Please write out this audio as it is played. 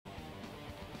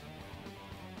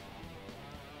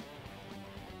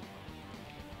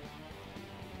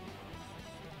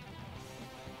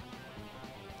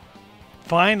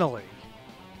Finally!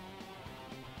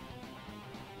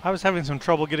 I was having some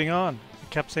trouble getting on. It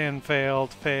kept saying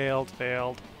failed, failed,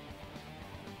 failed.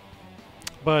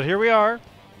 But here we are.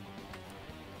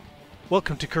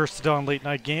 Welcome to Cursethedawn Late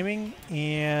Night Gaming,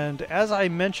 and as I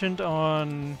mentioned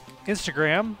on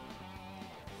Instagram,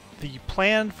 the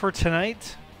plan for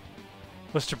tonight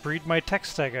was to breed my tech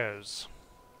Steggos.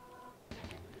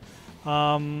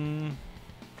 No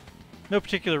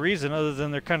particular reason other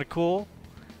than they're kind of cool,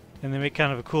 and they make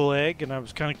kind of a cool egg, and I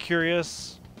was kind of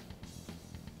curious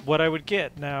what I would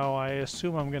get. Now, I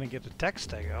assume I'm going to get a tech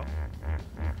Stego.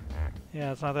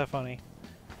 Yeah, it's not that funny.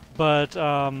 But,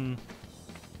 I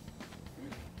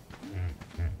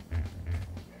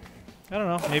don't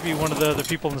know, maybe one of the other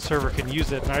people in the server can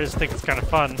use it, and I just think it's kind of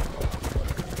fun.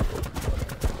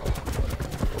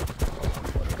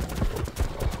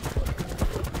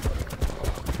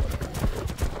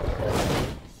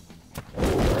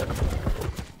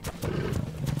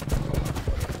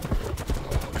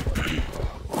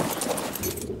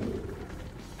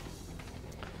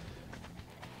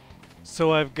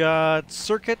 So I've got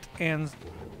Circuit and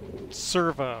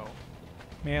Servo,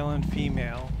 male and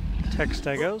female tech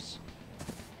Steggos.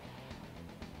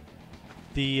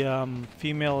 The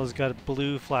female has got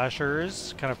blue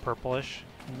flashers, kind of purplish,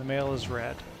 and the male is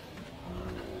red.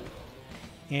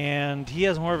 And he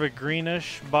has more of a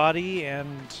greenish body,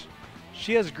 and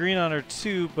she has green on her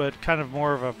too, but kind of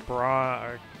more of a bronze,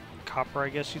 or copper, I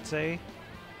guess you'd say.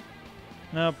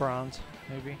 No, bronze,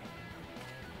 maybe.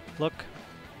 Look.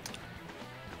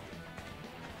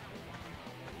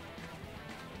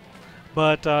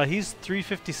 But he's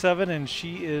 357 and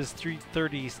she is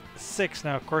 336.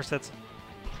 Now, of course, that's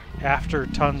after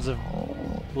tons of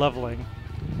leveling.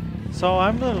 So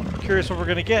I'm a little curious what we're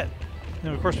going to get.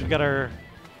 And of course, we've got our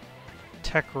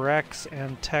Tech Rex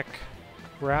and Tech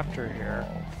Raptor here.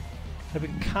 I've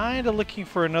been kind of looking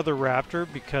for another Raptor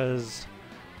because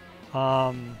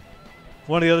one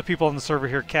of the other people on the server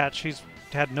here, Kat, she's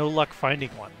had no luck finding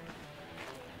one.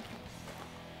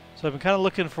 So I've been kind of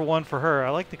looking for one for her.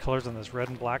 I like the colors on this, red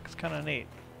and black. It's kind of neat.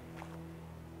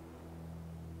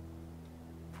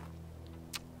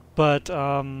 But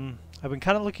I've been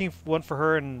kind of looking for one for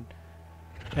her and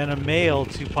a male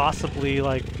to possibly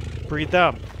like breed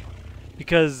them,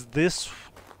 because this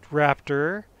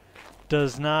raptor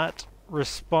does not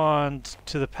respond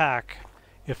to the pack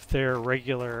if they're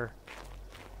regular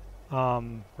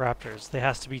raptors. They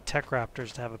has to be tech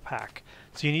raptors to have a pack.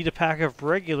 So you need a pack of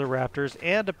regular raptors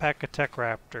and a pack of tech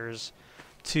raptors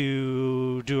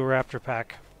to do a raptor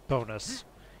pack bonus.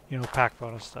 You know, pack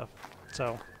bonus stuff.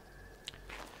 So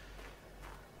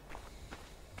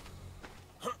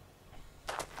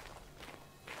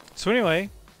anyway,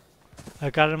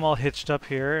 I've got them all hitched up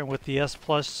here, and with the S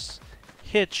Plus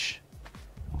hitch,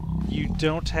 you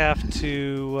don't have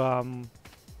to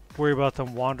worry about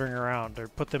them wandering around, or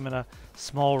put them in a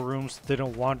small room so they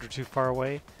don't wander too far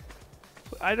away.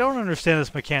 I don't understand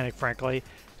this mechanic, frankly.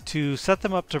 To set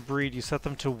them up to breed, you set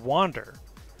them to wander,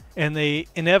 and they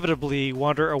inevitably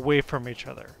wander away from each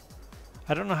other.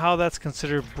 I don't know how that's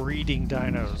considered breeding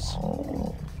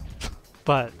dinos.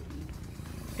 But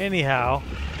anyhow,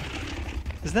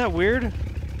 isn't that weird?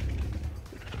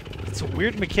 It's a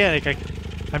weird mechanic.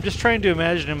 I'm just trying to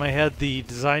imagine in my head the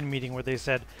design meeting where they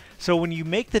said, so when you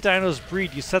make the dinos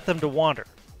breed, you set them to wander.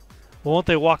 Well, won't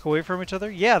they walk away from each other?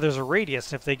 Yeah, there's a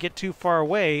radius. If they get too far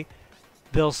away,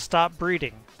 they'll stop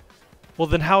breeding. Well,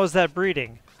 then how is that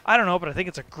breeding? I don't know, but I think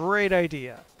it's a great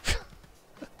idea.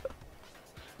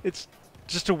 It's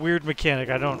just a weird mechanic.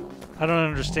 I don't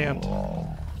understand.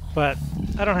 But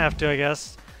I don't have to, I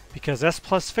guess, because S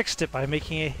Plus fixed it by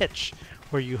making a hitch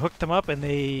where you hook them up and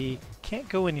they can't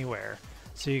go anywhere.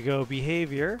 So you go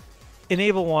behavior,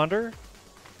 enable wander,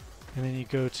 and then you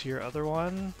go to your other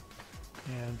one,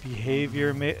 and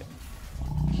behavior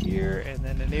here, and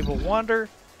then enable wander,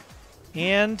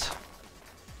 and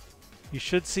you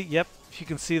should see, yep, if you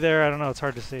can see there, I don't know, it's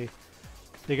hard to see.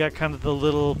 They got kind of the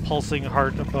little pulsing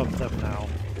heart above them now.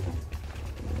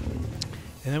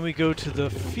 And then we go to the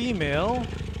female,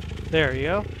 there you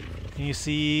go, and you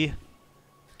see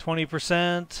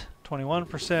 20%,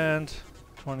 21%,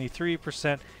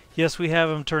 23%. Yes, we have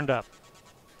them turned up,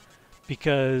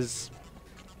 because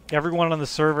everyone on the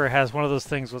server has one of those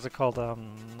things, what's it called?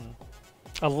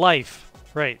 A life.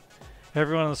 Right.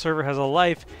 Everyone on the server has a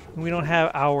life, and we don't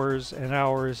have hours and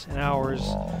hours and hours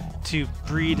to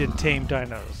breed and tame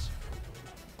dinos.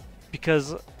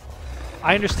 Because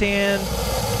I understand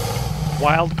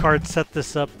Wildcard set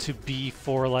this up to be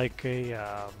for like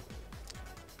a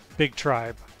big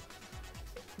tribe.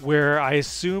 where I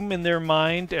assume in their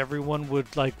mind everyone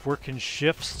would like work in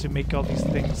shifts to make all these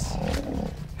things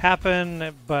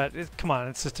happen, but come on,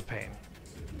 it's just a pain.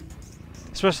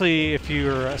 Especially if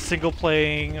you're a single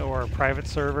playing or a private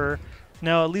server.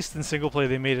 Now, at least in single play,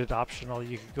 they made it optional.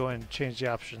 You could go in and change the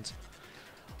options.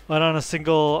 But on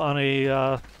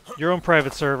a your own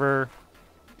private server,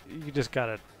 you just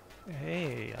gotta.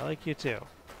 Hey, I like you too.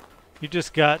 You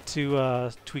just got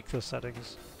to tweak those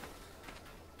settings.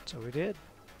 So we did.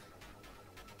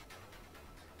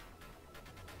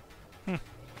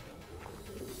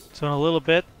 So in a little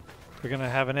bit, we're gonna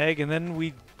have an egg, and then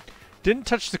we didn't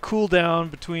touch the cooldown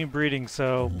between breeding.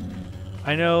 So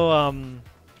I know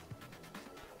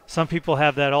some people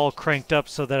have that all cranked up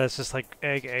so that it's just like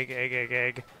egg, egg, egg, egg,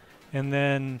 egg, and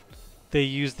then they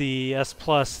use the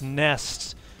S+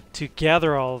 nest to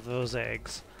gather all of those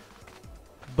eggs.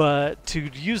 But to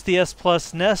use the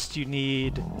S+ nest, you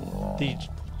need the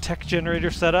tech generator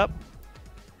set up,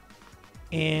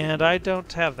 and I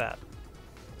don't have that.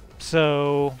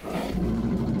 So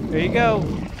there you go.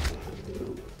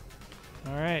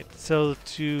 Alright, so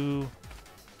to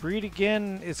breed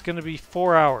again, it's going to be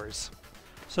 4 hours.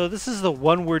 So this is the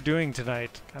one we're doing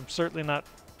tonight. I'm certainly not...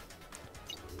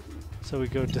 So we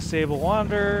go disable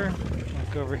wander,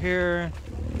 look over here,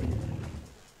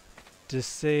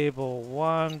 disable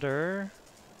wander.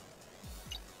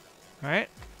 Alright,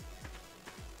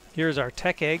 here's our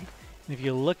tech egg, and if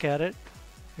you look at it,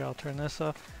 here, I'll turn this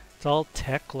off, it's all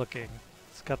tech looking.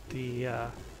 It's got the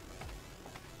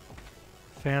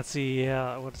fancy,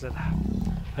 what is it?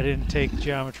 I didn't take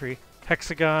geometry.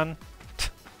 Hexagon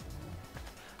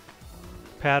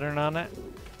pattern on it.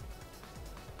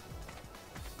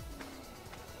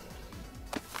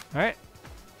 Alright.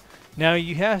 Now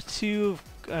you have to,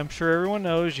 I'm sure everyone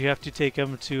knows, you have to take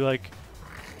them to like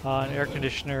an air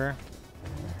conditioner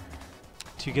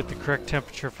to get the correct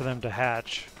temperature for them to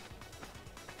hatch.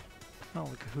 Oh,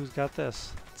 look at who's got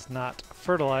this. It's not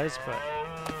fertilized, but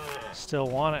still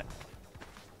want it.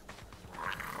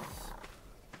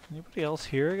 Anybody else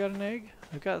here got an egg?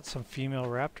 I've got some female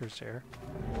raptors here.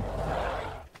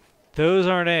 Those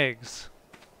aren't eggs.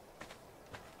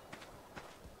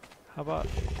 How about...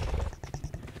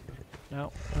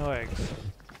 No, no eggs.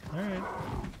 Alright,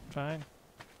 fine.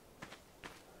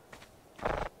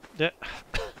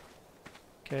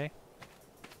 Okay.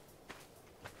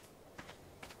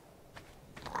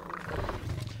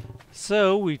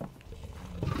 So we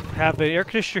have an air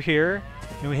conditioner here,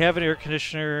 and we have an air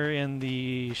conditioner in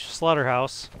the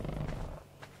slaughterhouse.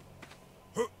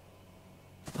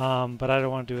 But I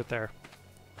don't want to do it there.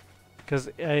 Because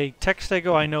a tech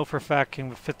stego I know for a fact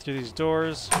can fit through these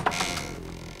doors.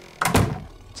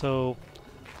 So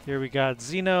here we got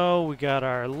Xeno, we got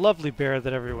our lovely bear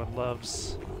that everyone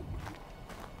loves.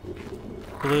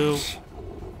 Blue.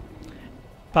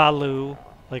 Baloo,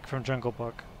 like from Jungle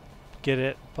Book. Get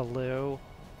it? Baloo.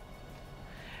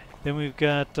 Then we've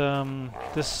got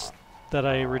this that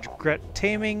I regret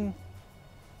taming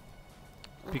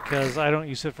because I don't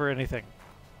use it for anything.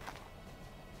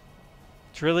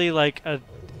 It's really like a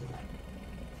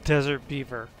desert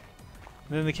beaver.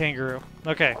 And then the kangaroo.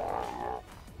 Okay.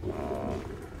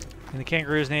 And the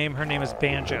kangaroo's name, her name is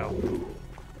Banjo.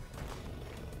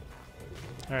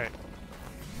 Alright.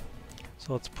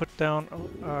 So let's put down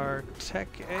our tech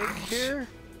egg here.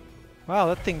 Wow,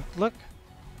 that thing, look.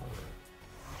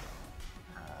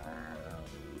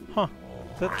 Huh.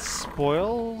 That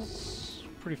spoils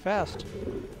pretty fast.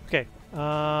 Okay,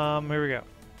 here we go.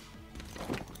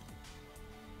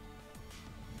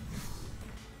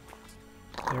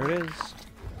 There it is.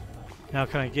 Now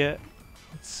can I get,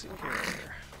 let's see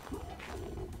here.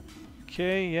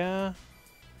 Okay, yeah.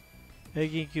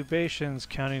 Egg incubations,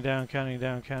 counting down, counting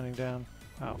down, counting down.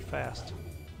 Wow, fast.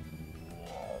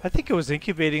 I think it was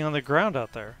incubating on the ground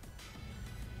out there.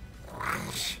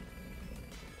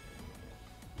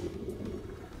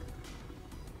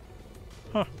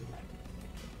 Huh.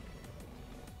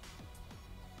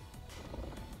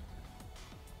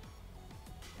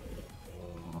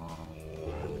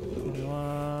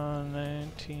 21,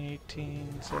 19,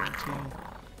 18, 17,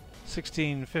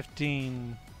 16,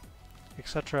 15,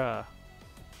 etc.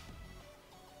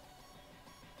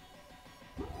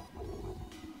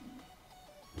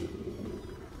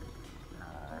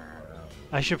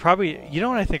 I should probably, you know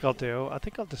what I think I'll do? I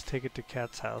think I'll just take it to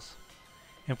Kat's house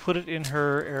and put it in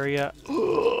her area.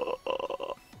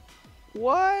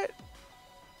 What?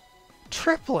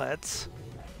 Triplets?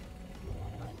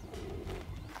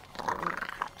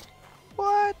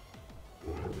 What?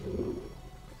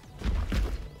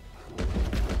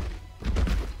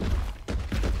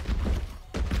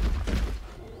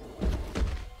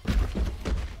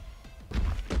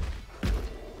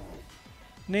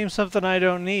 Name something I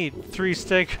don't need. 3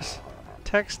 Steggos.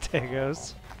 Tech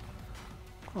Steggos.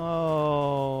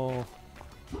 Oh.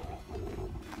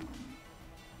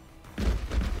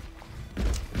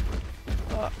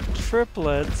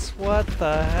 Triplets? What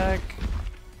the heck?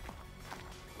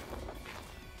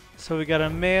 So we got a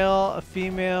male, a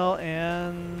female,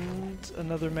 and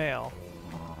another male.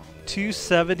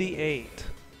 278.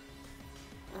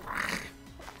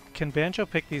 Can Banjo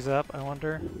pick these up? I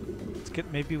wonder. Let's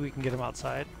get. Maybe we can get him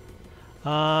outside.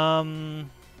 Okay,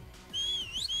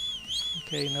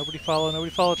 nobody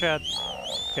follow Chad.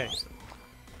 Okay.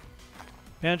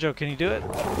 Banjo, can you do it?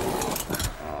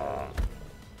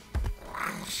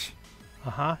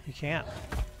 Uh-huh, you can't.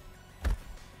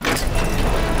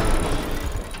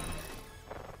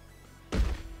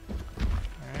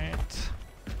 Alright.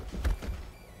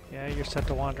 Yeah, you're set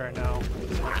to wander right now.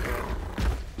 That's not good.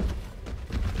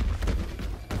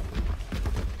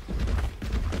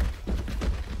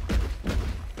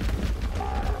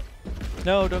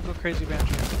 No, don't go crazy,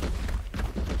 Banjo.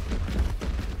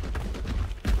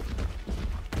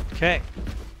 Okay.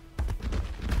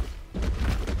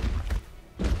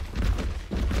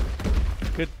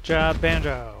 Good job,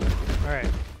 Banjo.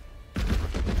 Alright.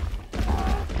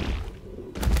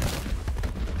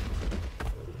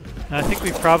 I think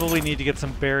we probably need to get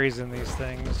some berries in these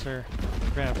things, or we're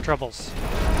gonna have troubles.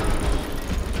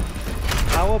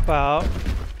 How about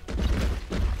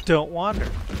don't wander?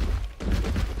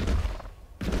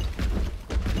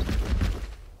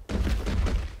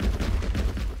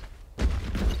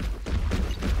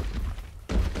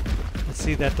 Let's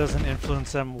see, that doesn't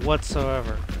influence them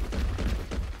whatsoever.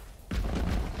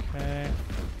 Okay.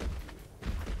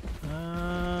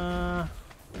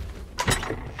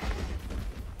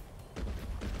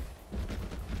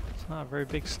 It's not a very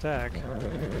big stack.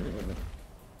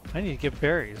 I need to get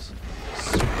berries.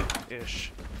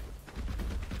 Ish.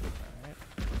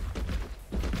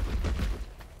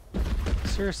 Alright.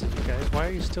 Seriously, you guys, why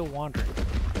are you still wandering?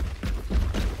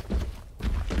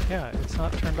 Yeah, it's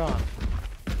not turned on.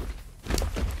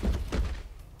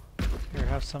 Here,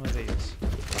 have some of these.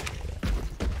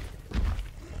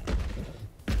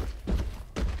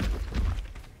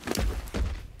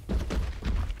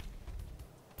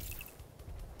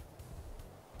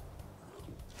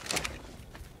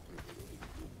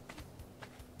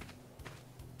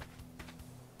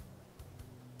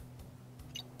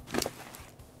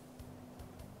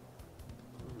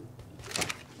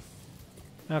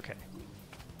 Okay.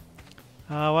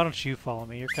 Why don't you follow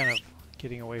me? You're kind of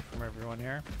getting away from everyone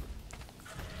here.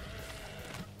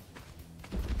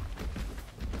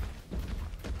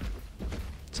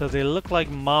 So they look like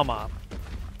Mama,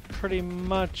 pretty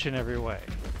much in every way.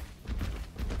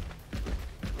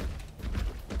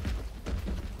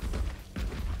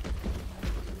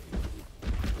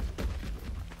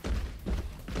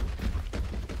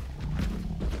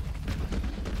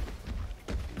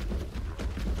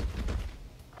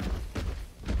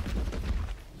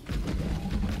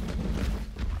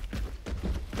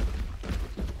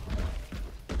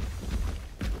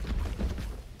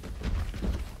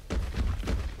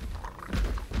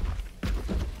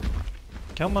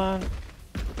 Come on.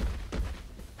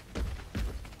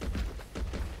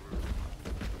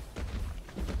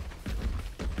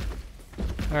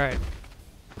 All right.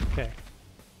 Okay.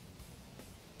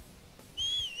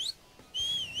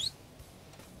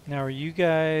 Now, are you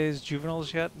guys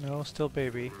juveniles yet? No, still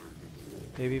baby.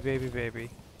 Baby, baby, baby.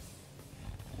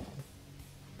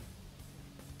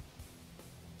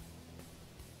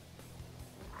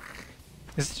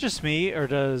 Is it just me, or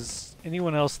does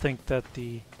anyone else think that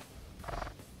the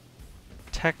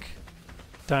tech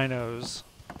dinos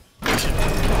should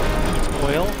eat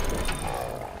oil?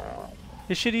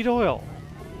 They should eat oil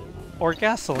or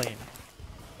gasoline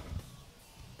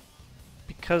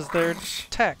because they're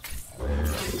tech.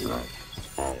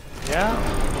 Yeah?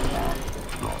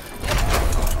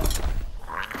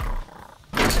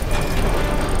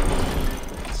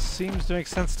 Seems to make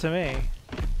sense to me.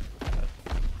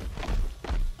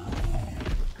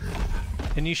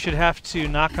 And you should have to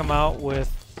knock them out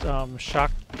with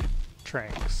shock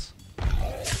tranks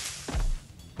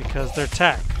because they're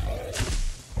tech.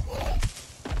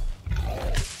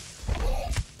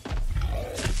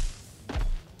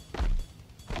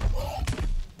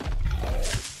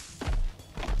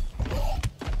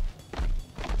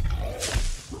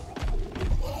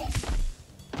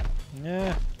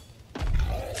 Yeah.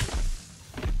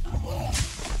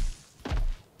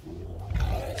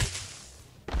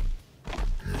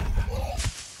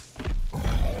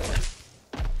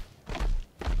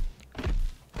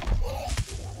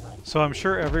 So I'm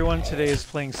sure everyone today is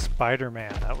playing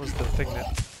Spider-Man. That was the thing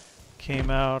that came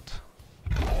out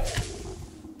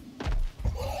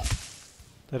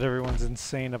that everyone's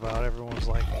insane about.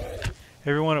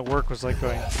 Everyone at work was like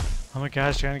going, "Oh my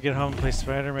gosh, I'm gonna get home and play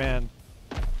Spider-Man.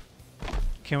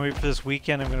 Can't wait for this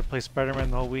weekend. I'm gonna play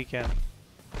Spider-Man the whole weekend."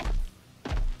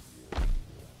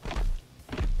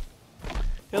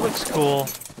 It looks cool,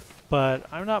 but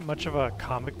I'm not much of a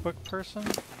comic book person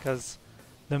because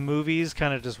the movies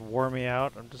kind of just wore me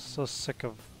out. I'm just so sick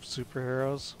of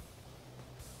superheroes.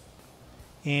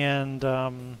 And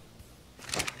on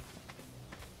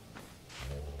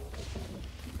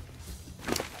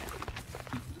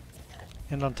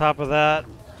top of that,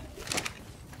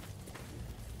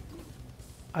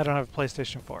 I don't have a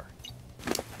PlayStation 4.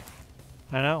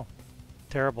 I know.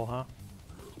 Terrible, huh?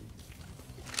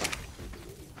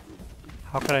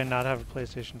 How could I not have a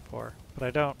PlayStation 4? But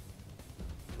I don't.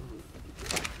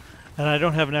 And I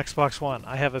don't have an Xbox One.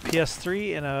 I have a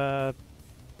PS3 and a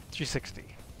 360.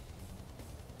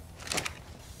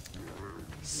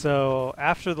 So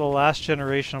after the last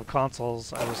generation of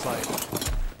consoles, I was like,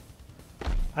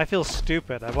 I feel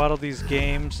stupid. I bought all these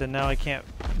games and now I can't,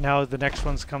 now the next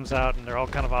ones comes out and they're all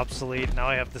kind of obsolete. Now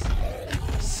I have this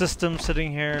system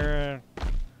sitting here.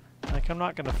 Like, I'm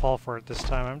not going to fall for it this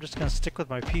time. I'm just going to stick with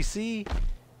my PC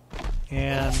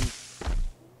and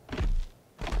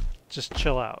just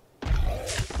chill out.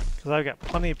 Because I've got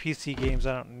plenty of PC games,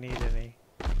 I don't need any.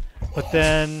 But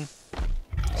then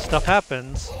stuff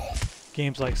happens.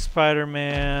 Games like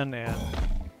Spider-Man and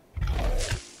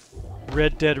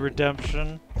Red Dead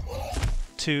Redemption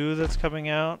 2 that's coming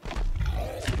out.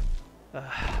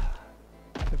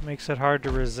 It makes it hard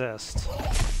to resist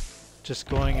just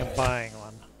going and buying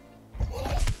one.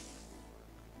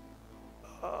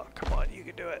 Oh, come on, you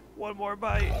can do it. One more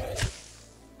bite.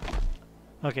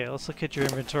 Okay, let's look at your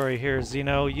inventory here,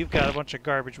 Zeno. You've got a bunch of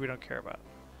garbage we don't care about.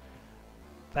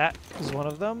 That is one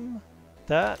of them.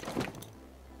 That.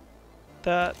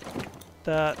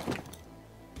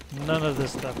 None of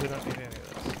this stuff. We don't need any of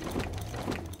this.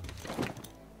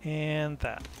 And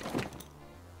that.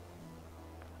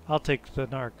 I'll take the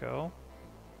narco.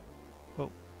 Oh,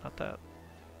 not that.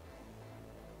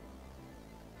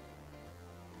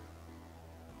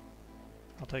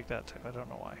 I'll take that too. I don't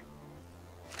know why.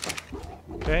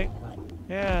 Okay.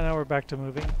 Yeah, now we're back to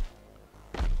moving.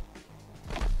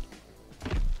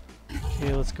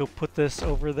 Okay, let's go put this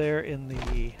over there in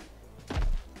the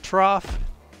trough.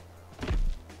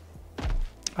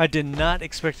 I did not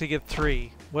expect to get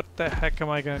 3. What the heck am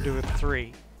I going to do with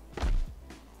 3?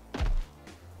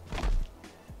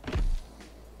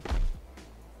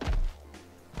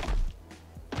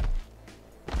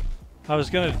 I was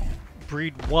going to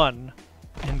breed 1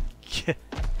 and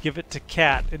give it to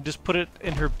Cat and just put it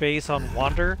in her base on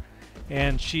Wander,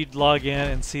 and she'd log in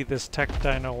and see this tech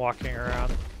dino walking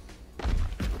around.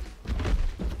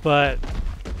 But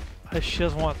she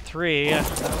doesn't want 3. I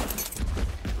don't know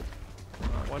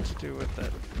what to do with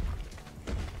it.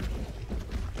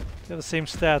 Got the same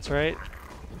stats, right?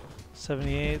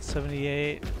 78,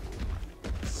 78,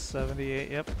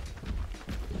 78, yep.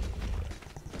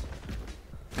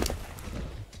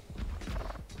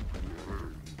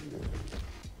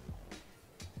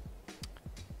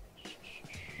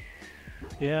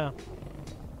 Yeah.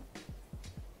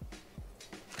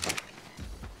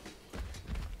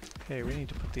 Okay, we need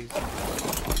to put these.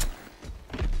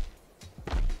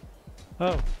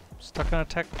 Oh, stuck on a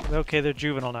tech. Okay, they're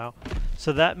juvenile now.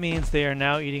 So that means they are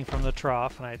now eating from the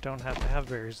trough, and I don't have to have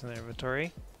berries in the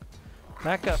inventory.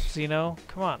 Back up, Zeno.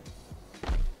 Come on.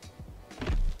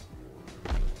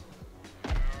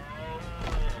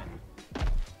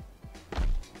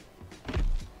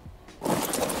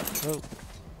 Oh.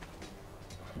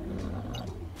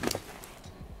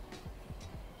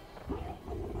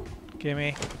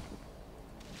 Gimme.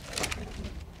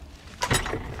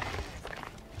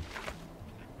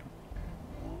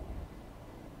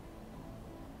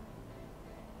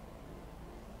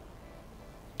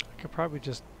 I could probably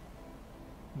just...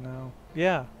 No.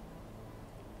 Yeah.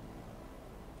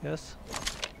 Yes?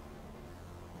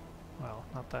 Well,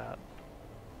 not that.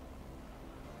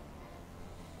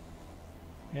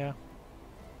 Yeah.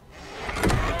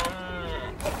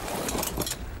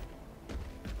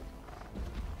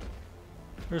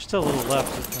 There's still a little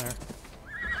left, isn't there?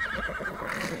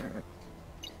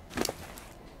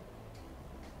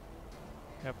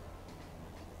 Yep.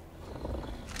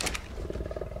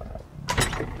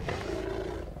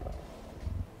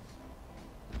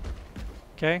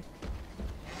 Okay.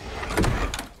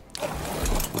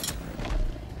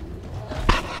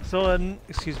 So,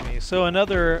 excuse me. So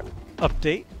another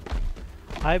update.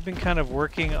 I've been kind of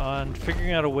working on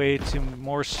figuring out a way to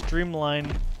more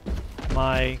streamline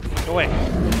my... Go away.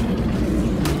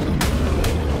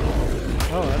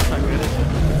 Oh, that's not good, is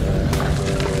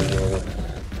it?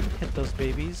 Hit those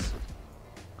babies.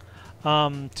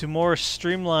 To more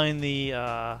streamline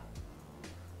the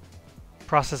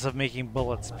process of making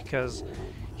bullets, because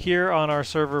here on our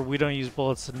server we don't use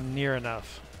bullets near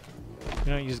enough.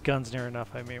 We don't use guns near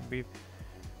enough, I mean,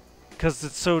 because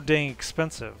it's so dang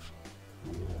expensive.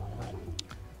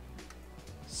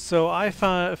 So I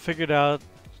figured out,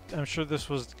 I'm sure this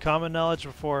was common knowledge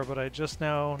before, but I just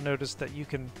now noticed that you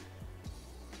can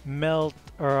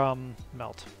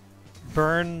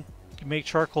burn, make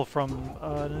charcoal from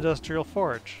an industrial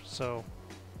forge. So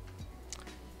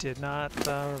did not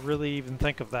really even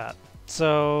think of that.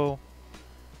 So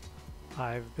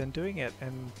I've been doing it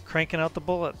and cranking out the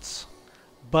bullets.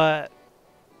 But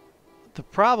the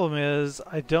problem is,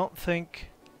 I don't think...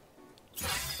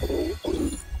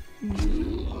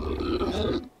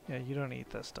 Yeah, you don't eat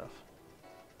that stuff.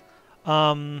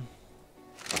 The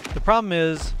problem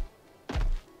is,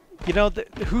 you know,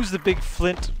 who's the big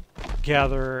flint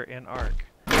gatherer in ARK?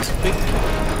 It's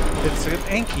an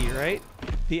Anki, right?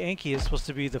 The Anki is supposed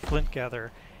to be the flint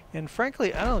gatherer. And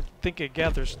frankly, I don't think it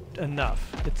gathers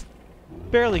enough. It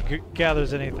barely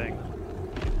gathers anything.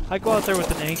 I go out there with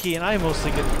an Anki and I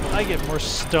mostly get more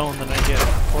stone than I get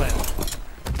flint.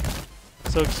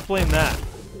 So explain that.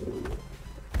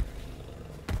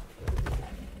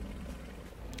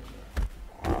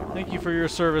 Thank you for your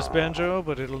service, Banjo,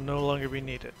 but it'll no longer be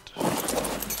needed.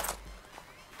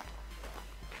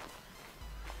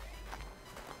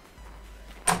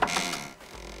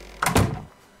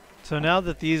 So now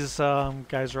that these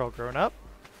guys are all grown up,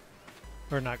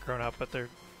 or not grown up, but they're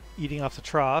eating off the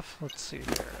trough, let's see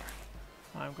here.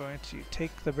 I'm going to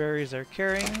take the berries they're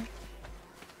carrying.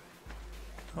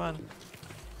 Come on.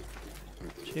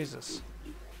 Jesus.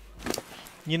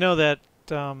 You know that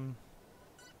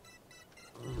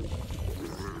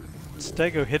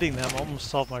Stego hitting them almost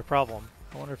solved my problem.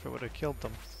 I wonder if it would have killed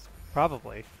them.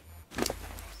 Probably.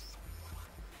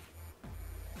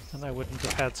 And I wouldn't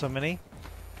have had so many.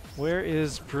 Where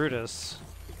is Brutus?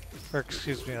 Or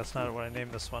excuse me, that's not what I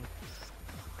named this one.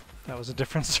 That was a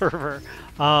different server.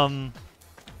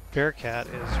 Bearcat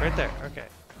is right there. Okay.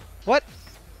 What?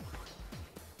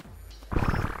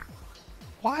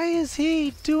 Why is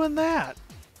he doing that?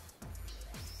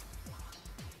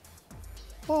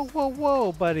 Whoa, whoa,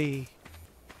 whoa, buddy.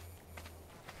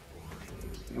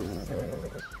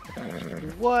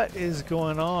 What is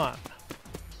going on?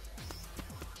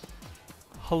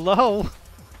 Hello?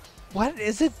 What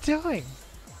is it doing?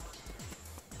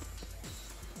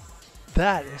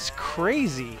 That is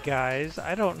crazy, guys.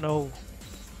 I don't know.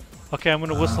 Okay, I'm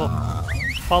gonna whistle.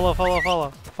 Follow, follow,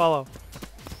 follow, follow.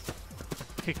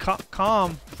 Okay,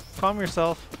 calm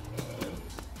yourself.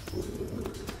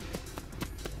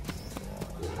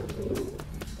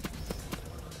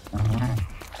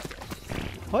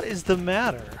 What is the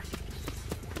matter?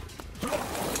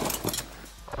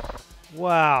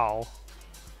 Wow.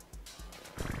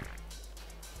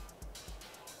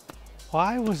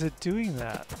 Why was it doing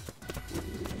that?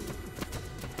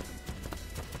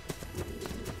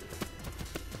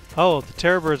 Oh, the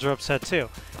terror birds are upset too.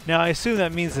 Now I assume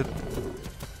that means that...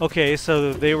 Okay,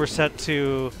 so they were set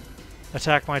to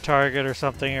attack my target or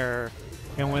something, and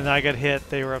when I got hit,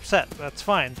 they were upset. That's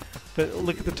fine. But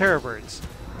look at the terror birds.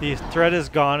 The threat is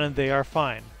gone and they are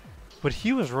fine. But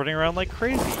he was running around like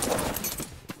crazy.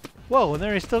 Whoa, and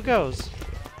there he still goes.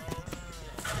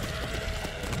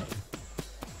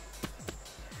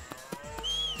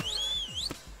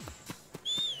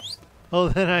 Oh,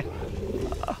 then I...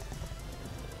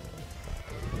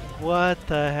 What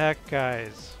the heck,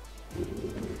 guys?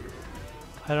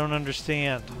 I don't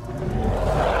understand.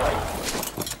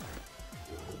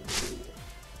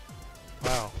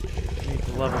 Wow. Need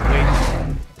to level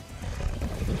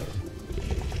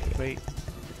weight.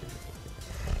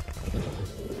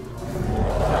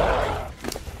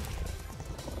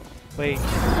 Wait.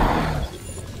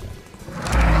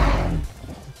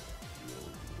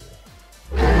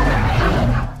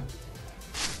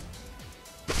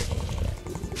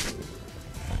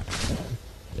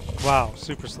 Wow,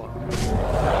 super slow.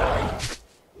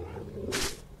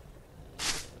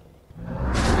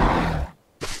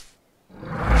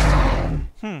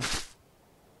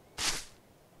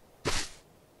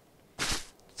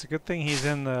 It's a good thing he's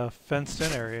in the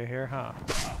fenced-in area here, huh?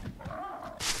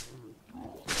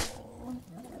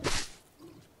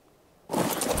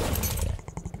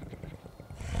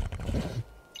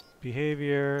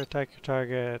 Behavior, attack your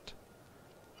target.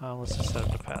 Let's just set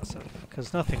it to passive,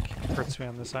 because nothing hurts me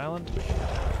on this island.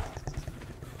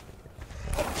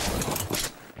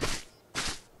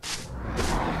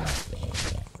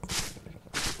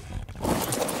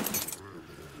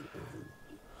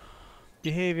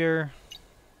 behavior.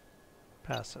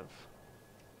 Passive.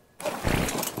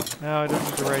 No, I don't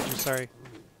need to write you, sorry.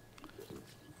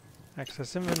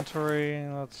 Access inventory,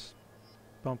 let's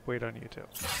bump weight on you too.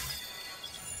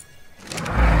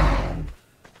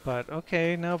 But,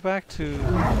 okay, now back to...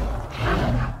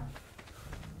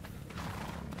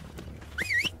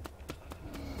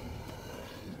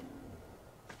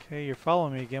 Okay, you're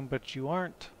following me again, but you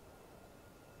aren't.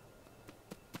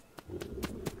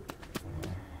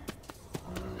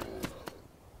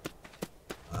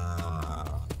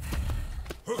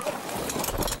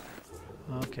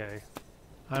 Okay.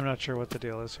 I'm not sure what the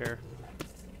deal is here.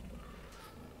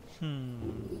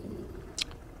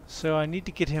 So I need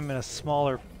to get him in a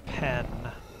smaller pen.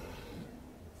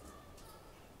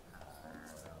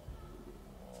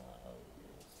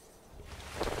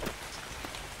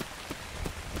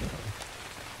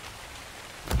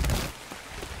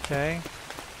 Okay.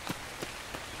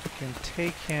 I can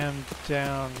take him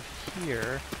down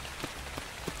here.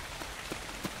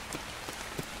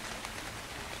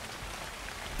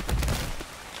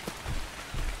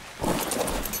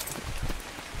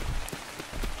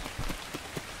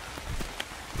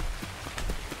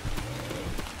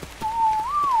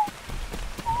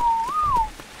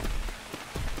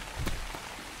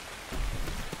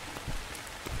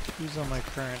 Who's on my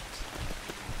current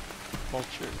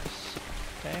vultures?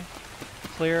 Okay.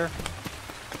 Clear.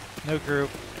 No group.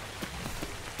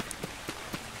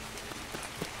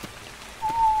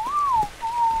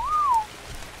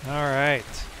 Alright.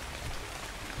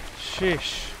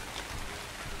 Sheesh.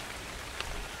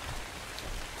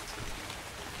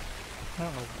 I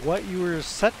don't know what you were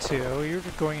set to. You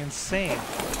were going insane.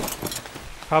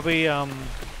 Probably,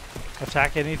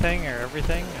 attack anything or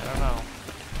everything? I don't know.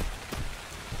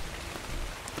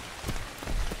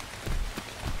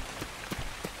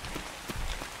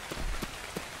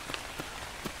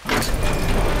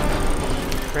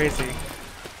 Crazy.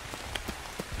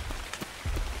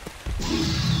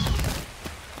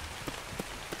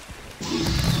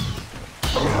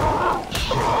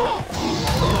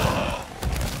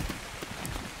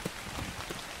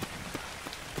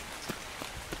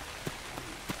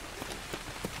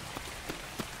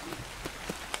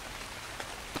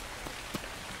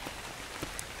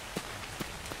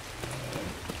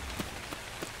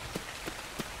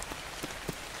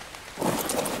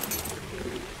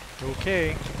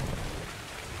 Okay.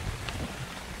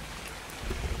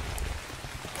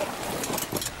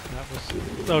 That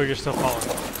was... Oh, you're still following.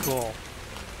 Cool.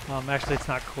 Actually, it's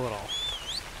not cool at all.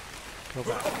 Go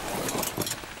back.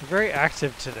 You're very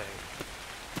active today.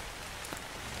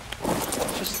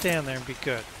 Just stand there and be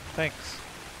good. Thanks.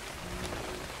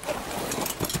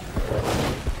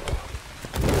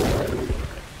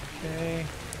 Okay.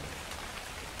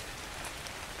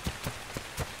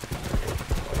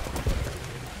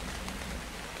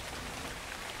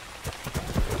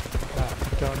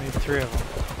 Don't need 3 of them.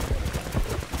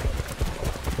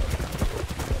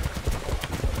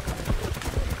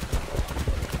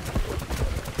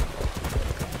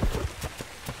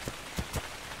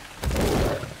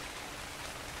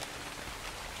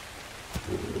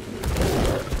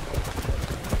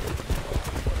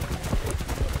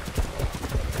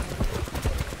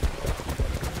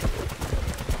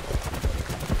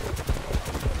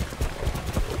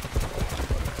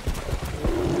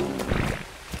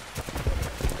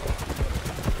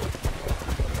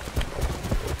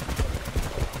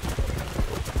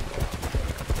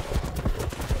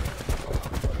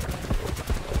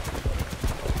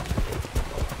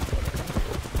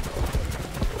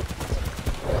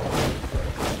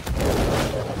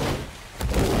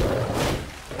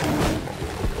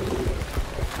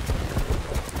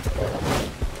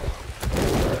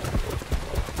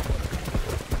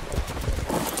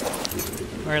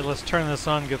 Alright, let's turn this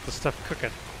on and get the stuff cooking.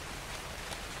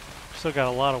 Still got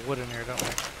a lot of wood in here, don't we?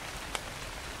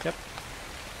 Yep.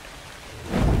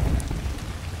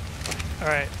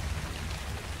 Alright.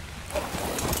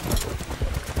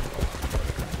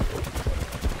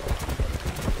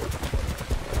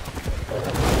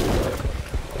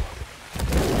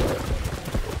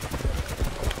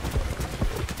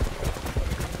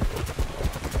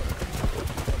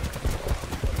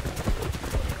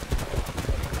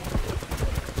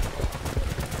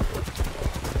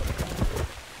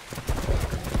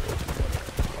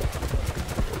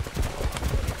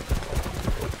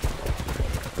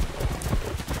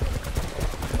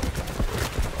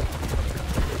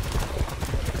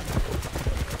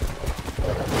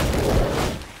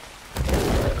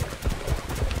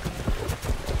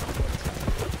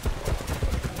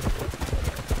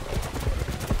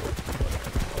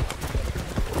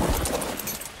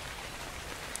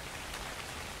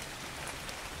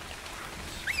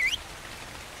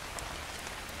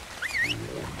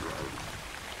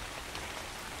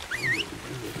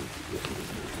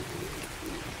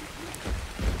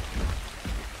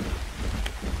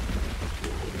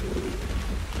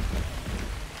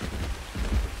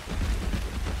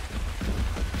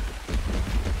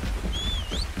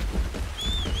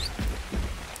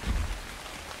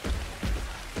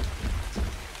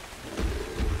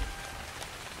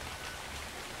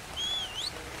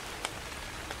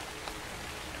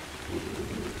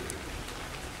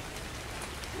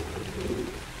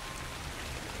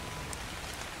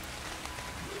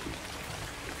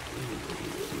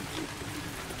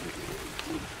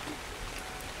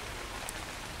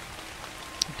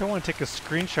 don't want to take a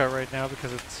screenshot right now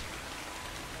because it's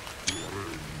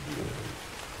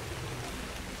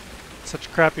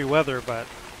such crappy weather, but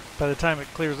by the time it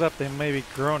clears up, they may be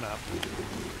grown up.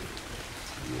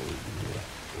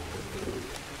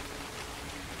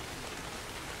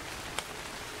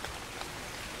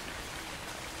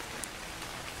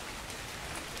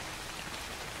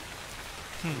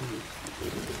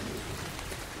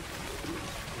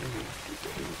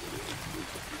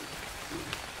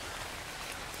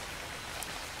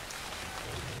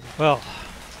 Well,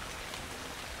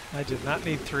 I did not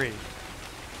need 3.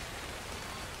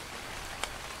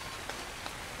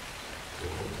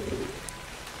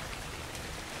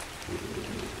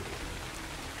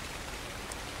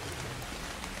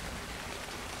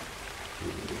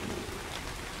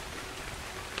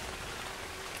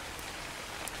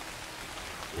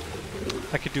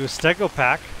 I could do a Stego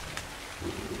pack.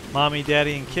 Mommy,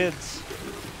 daddy, and kids.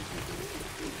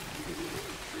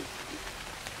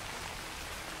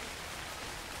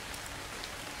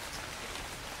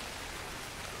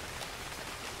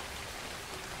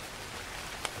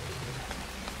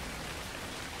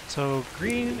 So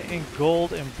green and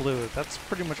gold and blue. That's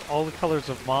pretty much all the colors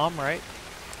of mom, right?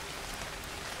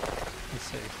 Let's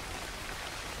see.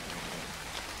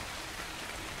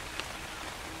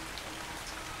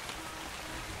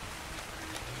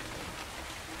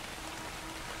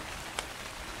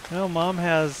 No, mom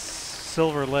has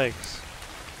silver legs.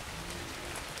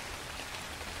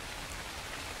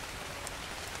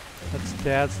 That's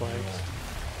dad's legs.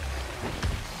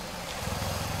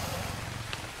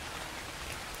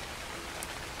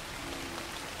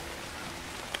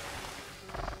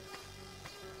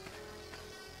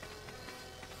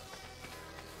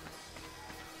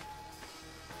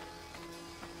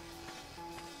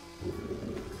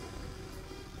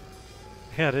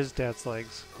 Yeah, it is dad's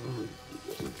legs.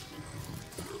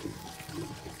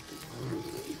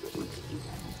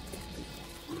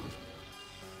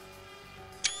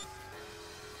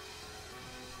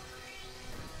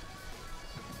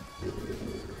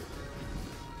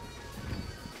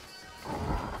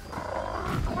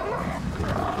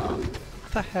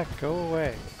 What the heck? Go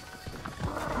away.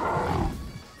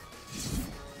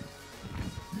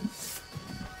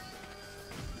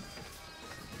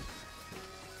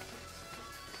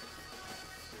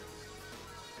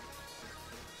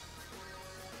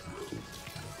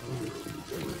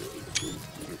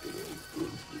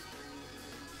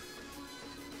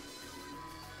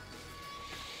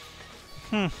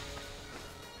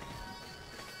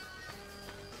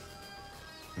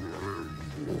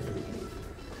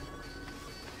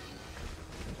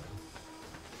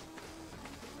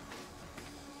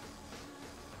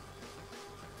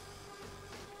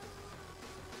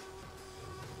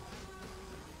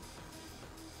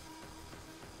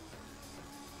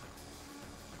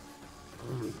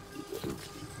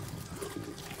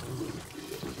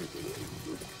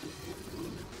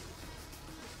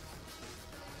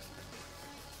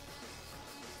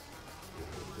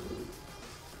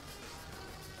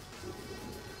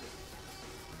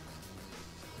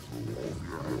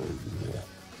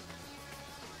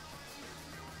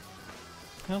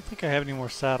 I don't think I have any more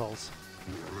saddles.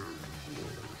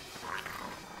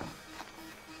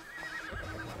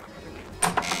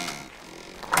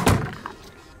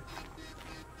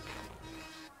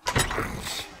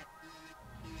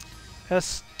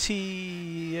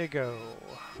 Steggos.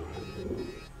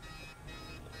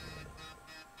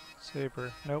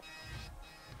 Saber. Nope.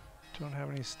 Don't have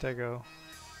any Stego.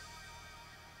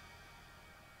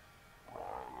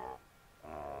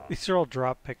 These are all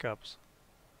drop pickups.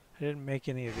 I didn't make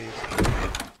any of these.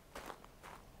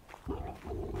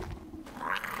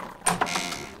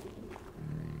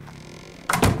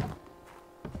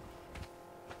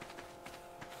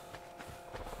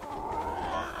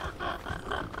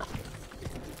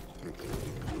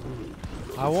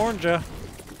 I warned ya.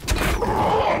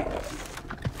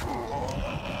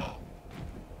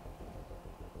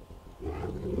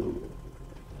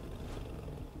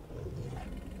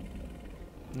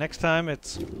 Next time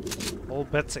it's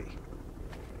old Betsy.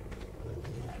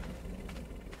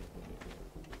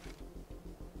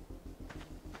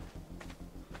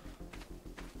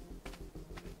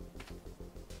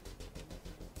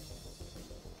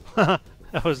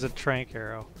 That was a trank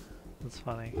arrow. That's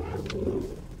funny.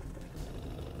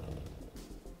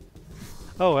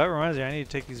 Oh, that reminds me, I need to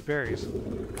take these berries.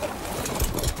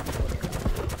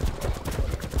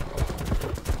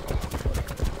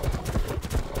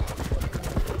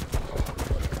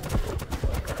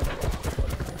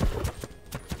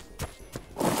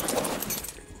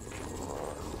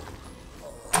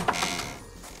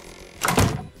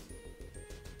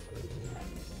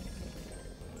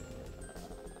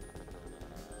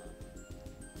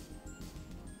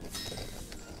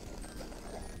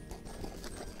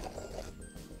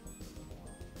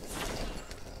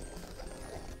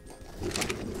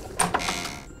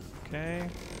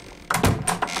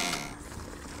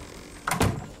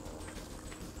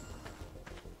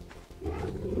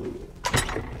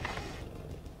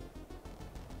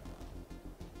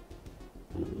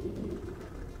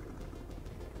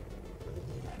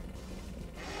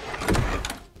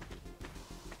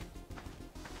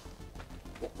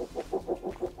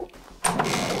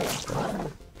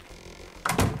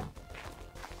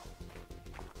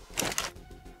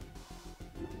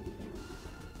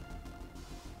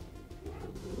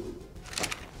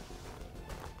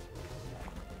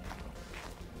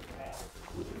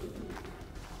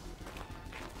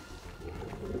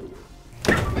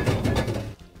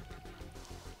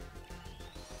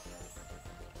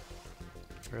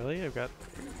 Sweet, I've got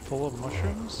full of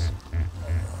mushrooms.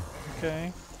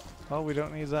 Okay. Well, we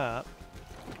don't need that.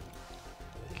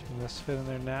 Can this fit in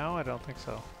there now? I don't think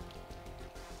so.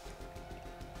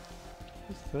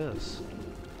 What's this?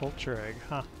 Vulture egg,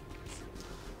 huh?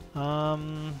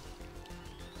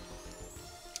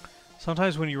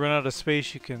 Sometimes when you run out of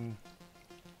space, you can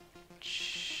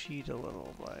cheat a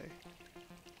little by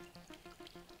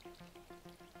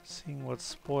seeing what's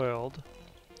spoiled.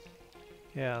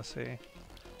 Yeah, see?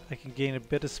 I can gain a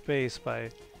bit of space by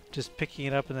just picking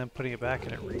it up and then putting it back,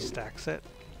 and it restacks it.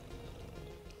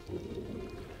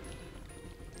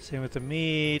 Same with the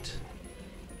meat.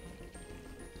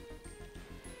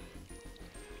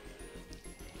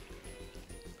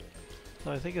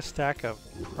 So I think a stack of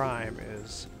prime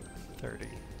is 30,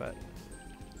 but...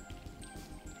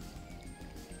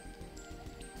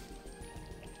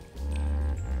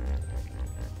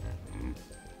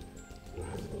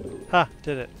 Ha!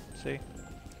 Did it. See?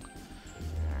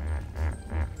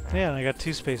 Yeah, and I got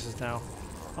 2 spaces now.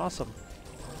 Awesome.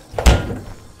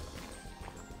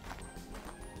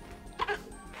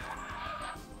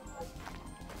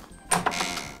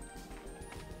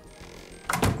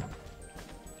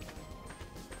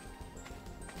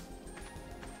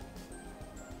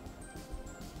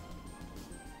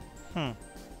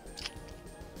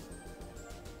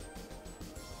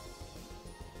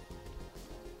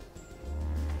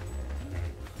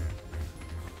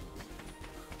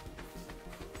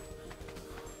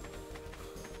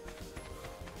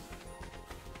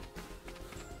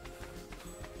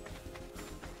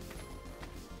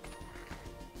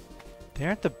 They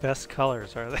aren't the best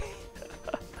colors, are they? I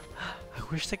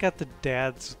wish they got the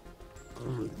dad's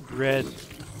red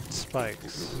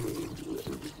spikes.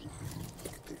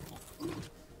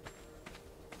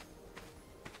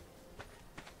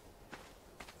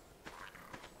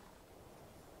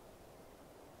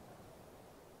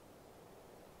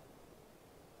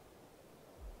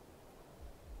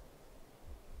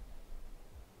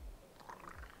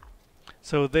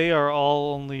 So they are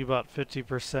all only about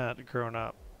 50% grown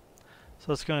up.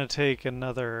 So it's going to take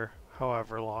another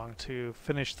however long to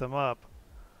finish them up.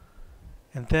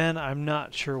 And then I'm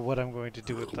not sure what I'm going to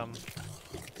do with them.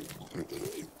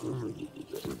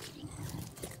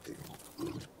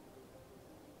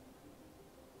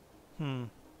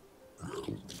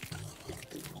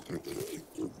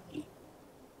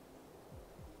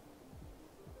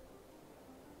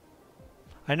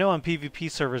 I know on PvP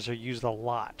servers they're used a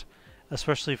lot,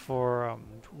 especially for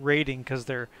raiding, because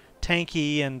they're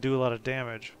tanky and do a lot of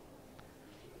damage.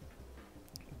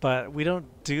 But we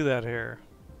don't do that here.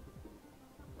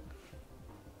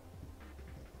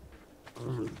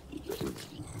 We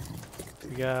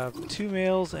got 2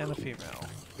 males and a female.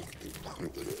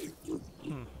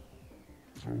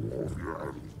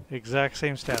 Exact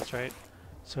same stats, right?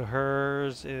 So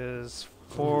hers is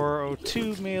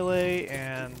 402 melee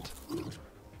and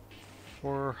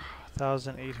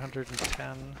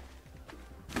 4,810.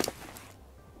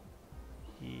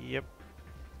 Yep.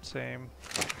 Same.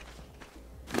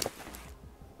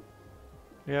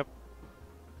 Yep.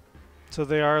 So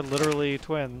they are literally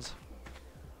twins.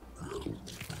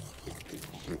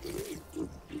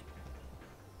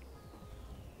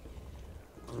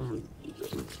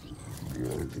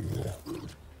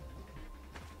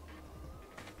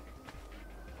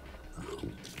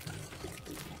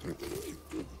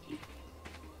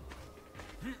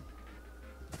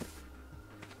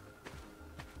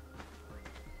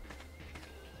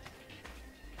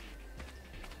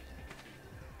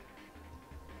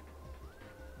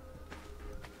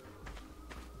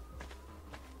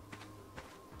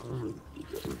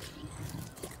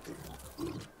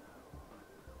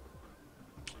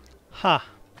 Huh.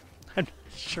 I'm not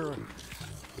sure.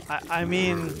 I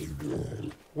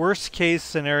mean, worst case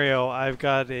scenario, I've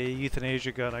got a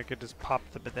euthanasia gun. I could just pop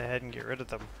them in the head and get rid of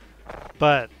them.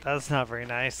 But that's not very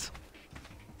nice.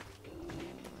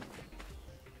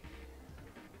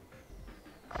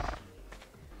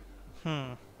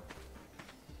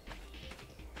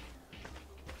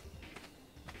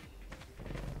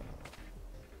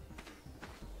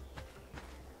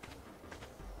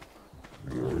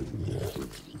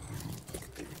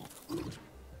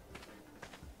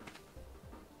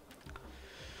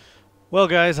 Well,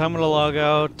 guys, I'm going to log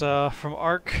out from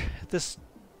ARK at this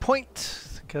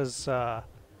point because,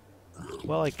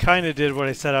 well, I kind of did what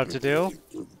I set out to do.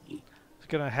 I was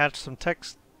going to hatch some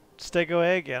Stego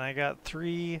egg, and I got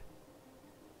 3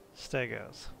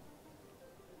 Steggos.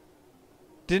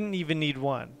 Didn't even need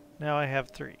 1. Now I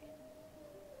have 3.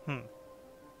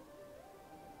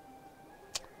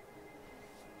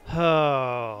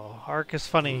 Oh, ARK is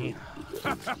funny. Yeah,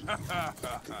 I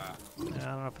don't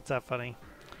know if it's that funny.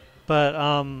 But,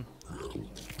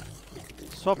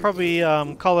 so I'll probably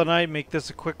call it a night, make this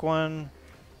a quick one.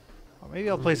 Or maybe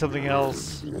I'll play something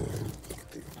else.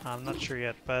 I'm not sure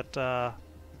yet, but I'll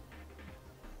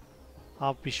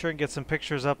be sure and get some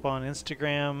pictures up on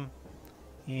Instagram.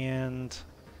 And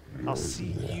I'll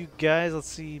see you guys, let's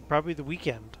see, probably the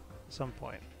weekend at some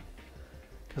point.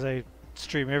 Because I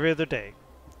stream every other day.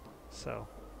 So,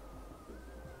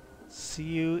 see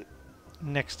you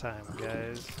next time,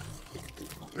 guys.